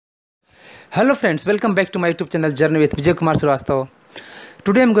Hello friends, welcome back to my YouTube channel Journey with Vijay Kumar Shrivastav.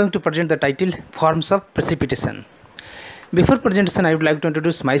 Today I am going to present the title Forms of Precipitation. Before presentation, I would like to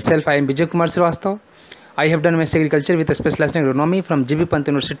introduce myself. I am Vijay Kumar Shrivastav. I have done M.Sc Agriculture with a specialization in Agronomy from Pant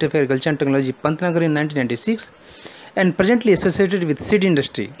University of Agriculture and Technology, Pantnagar in 1996 and presently associated with seed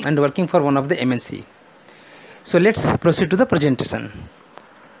industry and working for one of the M.Sc. So let's proceed to the presentation.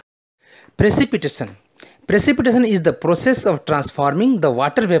 Precipitation. Precipitation is the process of transforming the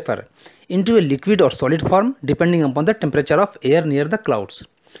water vapor into a liquid or solid form depending upon the temperature of air near the clouds.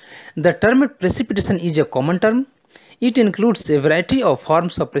 The term precipitation is a common term. It includes a variety of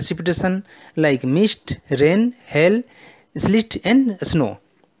forms of precipitation like mist, rain, hail, sleet and snow.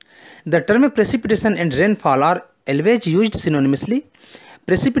 The term precipitation and rainfall are always used synonymously.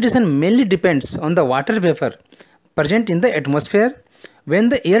 Precipitation mainly depends on the water vapor present in the atmosphere. When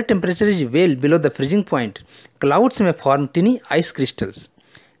the air temperature is well below the freezing point, clouds may form tiny ice crystals.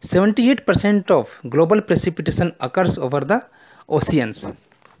 78% of global precipitation occurs over the oceans.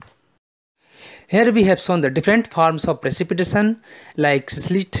 Here we have shown the different forms of precipitation like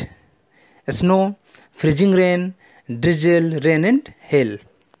sleet, snow, freezing rain, drizzle, rain and hail.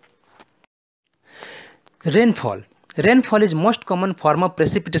 Rainfall. Rainfall is most common form of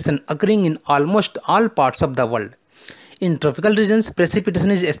precipitation occurring in almost all parts of the world. In tropical regions,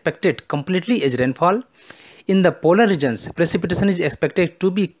 precipitation is expected completely as rainfall. In the polar regions, precipitation is expected to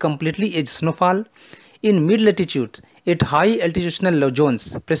be completely as snowfall. In mid-latitudes, at high altitudinal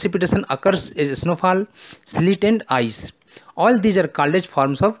zones, precipitation occurs as snowfall, sleet and ice. All these are called as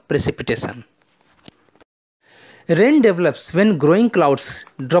forms of precipitation. Rain develops when growing clouds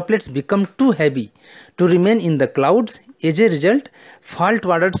droplets become too heavy to remain in the clouds. As a result, fall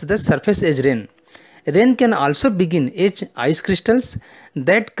towards the surface as rain. Rain can also begin as ice crystals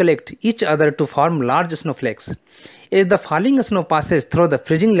that collect each other to form large snowflakes. As the falling snow passes through the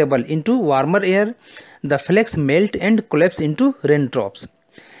freezing level into warmer air, the flakes melt and collapse into raindrops.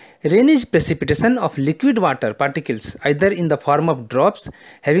 Rain is precipitation of liquid water particles either in the form of drops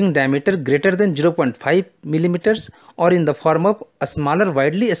having diameter greater than 0.5 millimeters or in the form of a smaller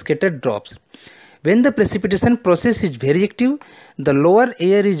widely scattered drops. When the precipitation process is very active, the lower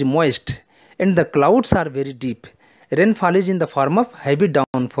air is moist and the clouds are very deep. Rainfall is in the form of heavy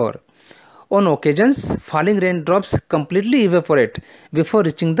downpour. On occasions, falling raindrops completely evaporate before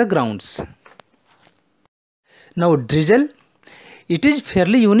reaching the grounds. Now drizzle. It is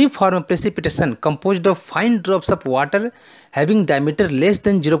fairly uniform precipitation composed of fine drops of water having diameter less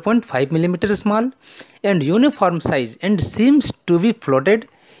than 0.5 mm small and uniform size and seems to be floated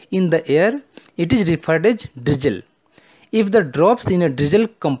in the air. It is referred as drizzle. If the drops in a drizzle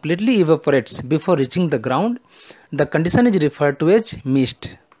completely evaporates before reaching the ground, the condition is referred to as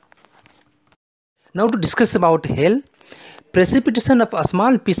mist. Now to discuss about hail. Precipitation of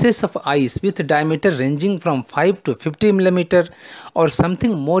small pieces of ice with diameter ranging from 5 to 50 mm or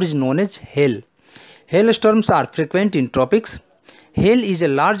something more is known as hail. Hailstorms are frequent in tropics. Hail is a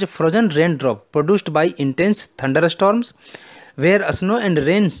large frozen raindrop produced by intense thunderstorms where snow and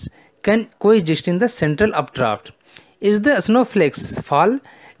rains can coexist in the central updraft. As the snowflakes fall,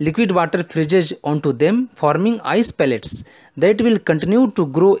 liquid water freezes onto them, forming ice pellets that will continue to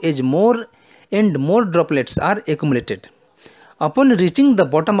grow as more and more droplets are accumulated. Upon reaching the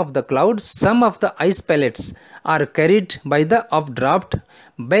bottom of the cloud, some of the ice pellets are carried by the updraft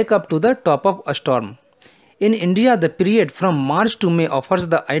back up to the top of a storm. In India, the period from March to May offers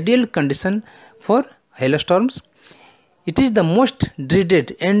the ideal condition for hailstorms. It is the most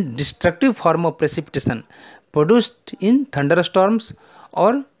dreaded and destructive form of precipitation produced in thunderstorms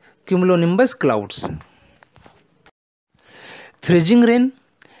or cumulonimbus clouds. Freezing rain.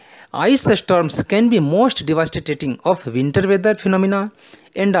 Ice storms can be most devastating of winter weather phenomena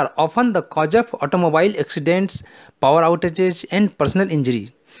and are often the cause of automobile accidents, power outages and personal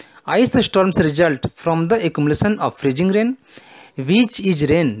injury. Ice storms result from the accumulation of freezing rain, which is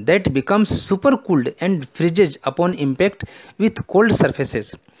rain that becomes super cooled and freezes upon impact with cold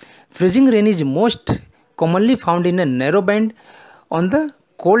surfaces. Freezing rain is most commonly found in a narrow band on the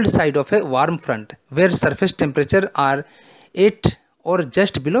cold side of a warm front where surface temperature are at or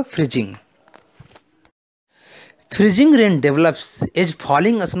just below freezing. Freezing rain develops as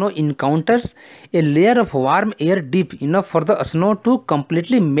falling snow encounters a layer of warm air deep enough for the snow to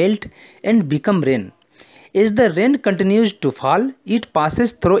completely melt and become rain. As the rain continues to fall, it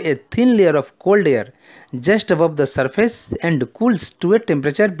passes through a thin layer of cold air just above the surface and cools to a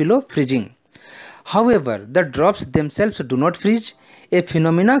temperature below freezing. However, the drops themselves do not freeze, a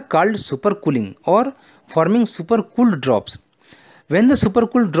phenomena called supercooling or forming supercooled drops. When the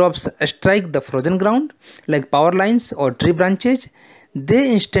supercooled drops strike the frozen ground like power lines or tree branches,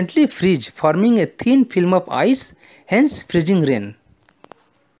 They instantly freeze, forming a thin film of ice, hence freezing rain.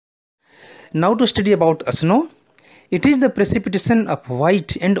 Now to study about snow. It is the precipitation of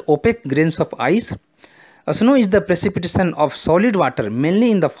white and opaque grains of ice. Snow is the precipitation of solid water, mainly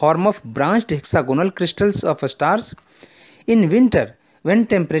in the form of branched hexagonal crystals of stars. In winter, when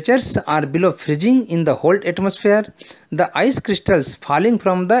temperatures are below freezing in the whole atmosphere, the ice crystals falling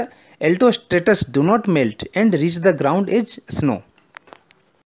from the altostratus do not melt and reach the ground as snow.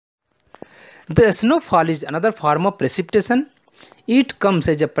 The snowfall is another form of precipitation. It comes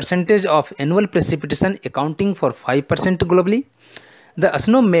as a percentage of annual precipitation, accounting for 5% globally. The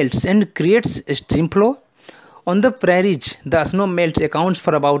snow melts and creates a stream flow. On the prairies, the snow melt accounts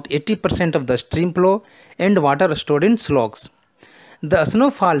for about 80% of the stream flow and water stored in slugs. The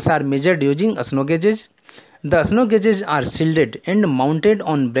snowfalls are measured using snow gauges. The snow gauges are shielded and mounted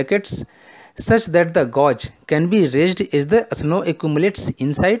on brackets such that the gauge can be raised as the snow accumulates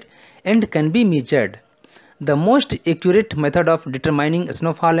inside and can be measured. The most accurate method of determining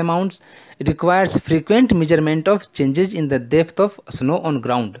snowfall amounts requires frequent measurement of changes in the depth of snow on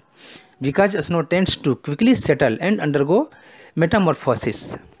ground, because snow tends to quickly settle and undergo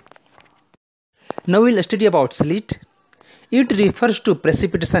metamorphosis. Now we will study about sleet. It refers to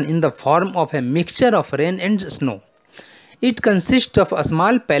precipitation in the form of a mixture of rain and snow. It consists of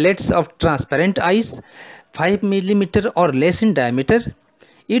small pellets of transparent ice, 5 mm or less in diameter.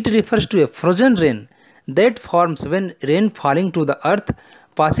 It refers to a frozen rain that forms when rain falling to the earth,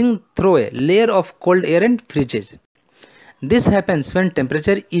 passing through a layer of cold air and freezes. This happens when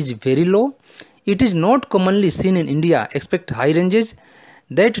temperature is very low. It is not commonly seen in India except high ranges,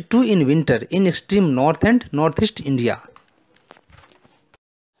 that too in winter in extreme north and northeast India.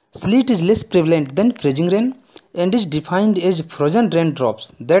 Sleet is less prevalent than freezing rain and is defined as frozen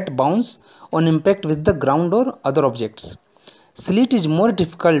raindrops that bounce on impact with the ground or other objects. Sleet is more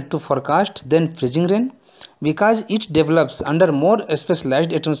difficult to forecast than freezing rain because it develops under more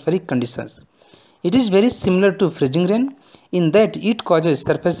specialized atmospheric conditions. It is very similar to freezing rain in that it causes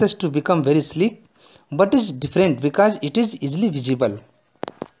surfaces to become very sleek, but is different because it is easily visible.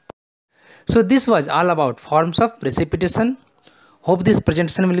 So this was all about forms of precipitation. Hope this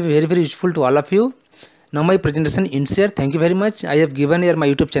presentation will be very useful to all of you. Now my presentation ends here. Thank you very much. I have given here my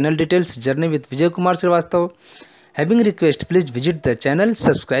YouTube channel details, Journey with Vijay Kumar Shrivastav. Having request, please visit the channel,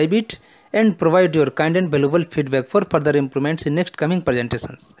 subscribe it and provide your kind and valuable feedback for further improvements in next coming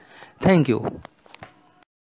presentations. Thank you.